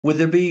Would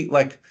there be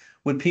like,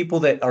 would people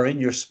that are in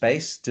your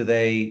space, would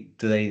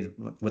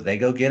they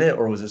go get it?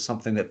 Or was it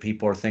something that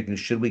people are thinking,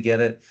 should we get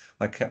it?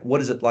 Like,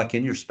 what is it like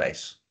in your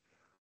space?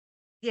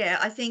 Yeah,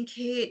 I think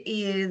it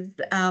is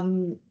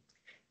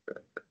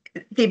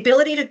the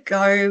ability to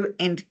go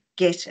and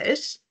get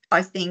it.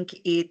 I think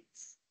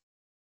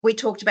we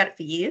talked about it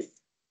for years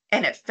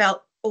and it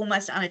felt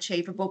almost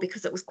unachievable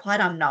because it was quite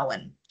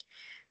unknown.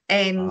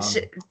 And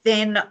Um,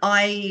 then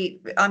I'm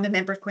a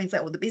member of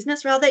Queensland, or the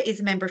business rather is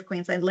a member of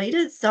Queensland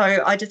Leaders. So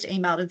I just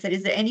emailed and said,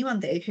 is there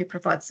anyone there who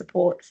provides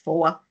support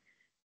for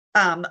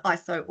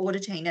ISO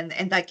auditing?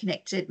 And they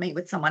connected me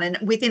with someone. And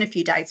within a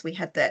few days, we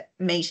had that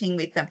meeting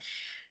with them.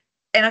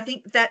 And I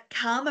think that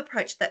calm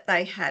approach that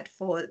they had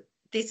for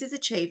this is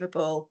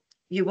achievable.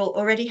 You will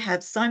already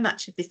have so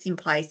much of this in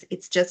place.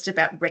 It's just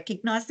about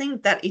recognizing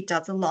that it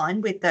does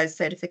align with those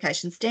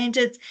certification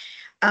standards.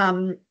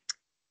 Um,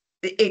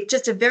 it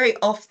just a very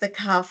off the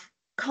cuff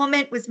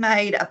comment was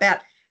made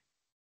about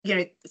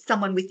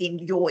someone within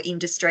your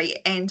industry,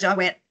 and I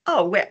went,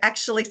 oh, we're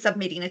actually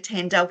submitting a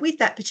tender with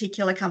that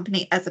particular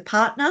company as a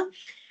partner.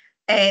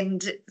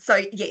 And so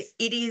yes,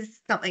 it is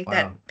something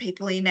that wow.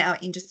 people in our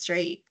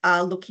industry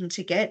are looking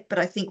to get, but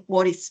I think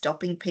what is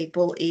stopping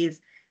people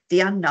is the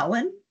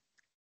unknown.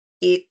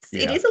 It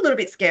Yeah. is a little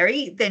bit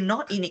scary. They're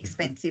not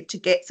inexpensive to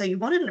get, so you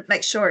want to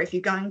make sure if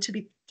you're going to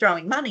be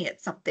throwing money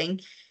at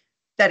something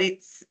that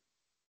it's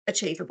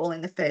achievable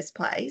in the first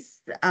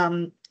place.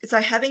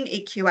 So having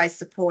EQA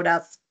support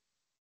us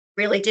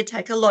really did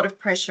take a lot of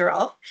pressure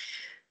off.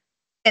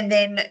 And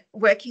then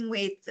working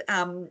with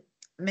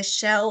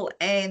Michelle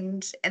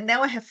and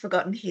now I have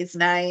forgotten his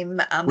name,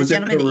 the Was it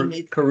gentleman in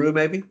his Carew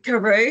maybe?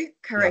 Carew.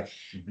 Yeah.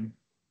 Mhm.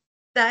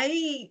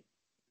 They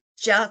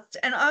just,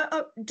 and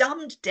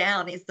dumbed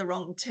down is the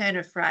wrong turn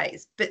of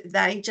phrase, but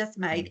they just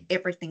made Mhm.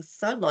 everything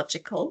so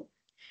logical.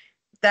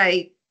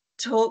 They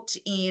talked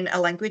in a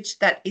language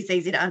that is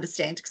easy to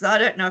understand, because I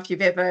don't know if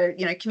you've ever,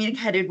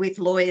 communicated with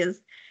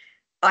lawyers.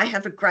 I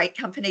have a great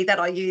company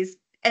that I use,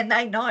 and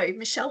they know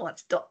Michelle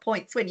wants dot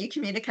points when you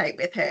communicate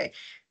with her.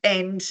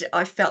 And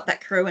I felt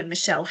that Carew and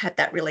Michelle had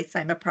that really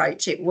same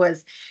approach. It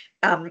was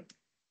um,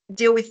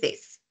 deal with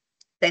this,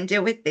 then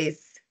deal with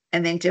this,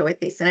 and then deal with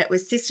this. And it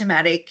was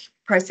systematic,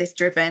 process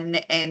driven,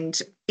 and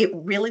it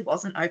really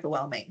wasn't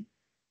overwhelming.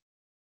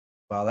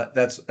 Wow,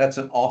 that's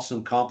an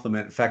awesome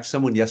compliment. In fact,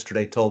 someone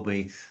yesterday told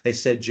me, they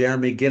said,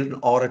 Jeremy, get an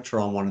auditor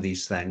on one of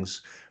these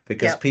things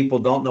because Yep. people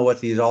don't know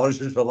what these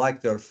auditors are like.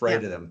 They're afraid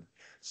Yep. of them.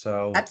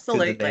 So it's good that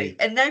Absolutely.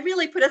 And they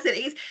really put us at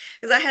ease,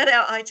 because I had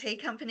our IT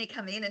company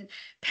come in, and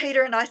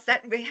Peter and I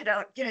sat and we had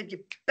our, your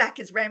back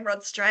is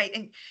ramrod straight,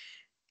 and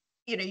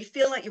you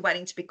feel like you're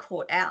waiting to be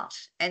caught out.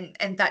 And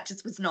that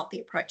just was not the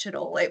approach at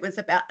all. It was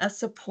about a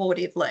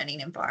supportive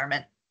learning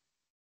environment.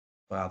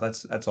 wow,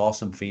 that's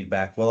awesome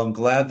feedback. Well, I'm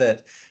glad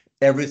that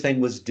everything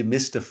was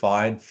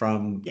demystified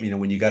from, Yeah.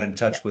 when you got in Yeah.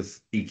 touch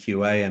with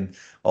EQA and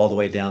all the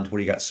way down to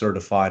where you got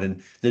certified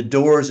and the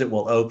doors it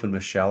will open,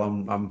 Michelle.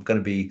 I'm going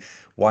to be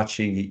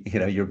watching,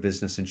 your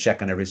business and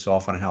checking every so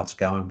often how it's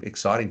going.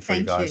 Exciting for you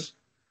Thank you. guys.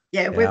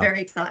 Yeah, we're Yeah.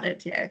 very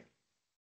excited. Yeah.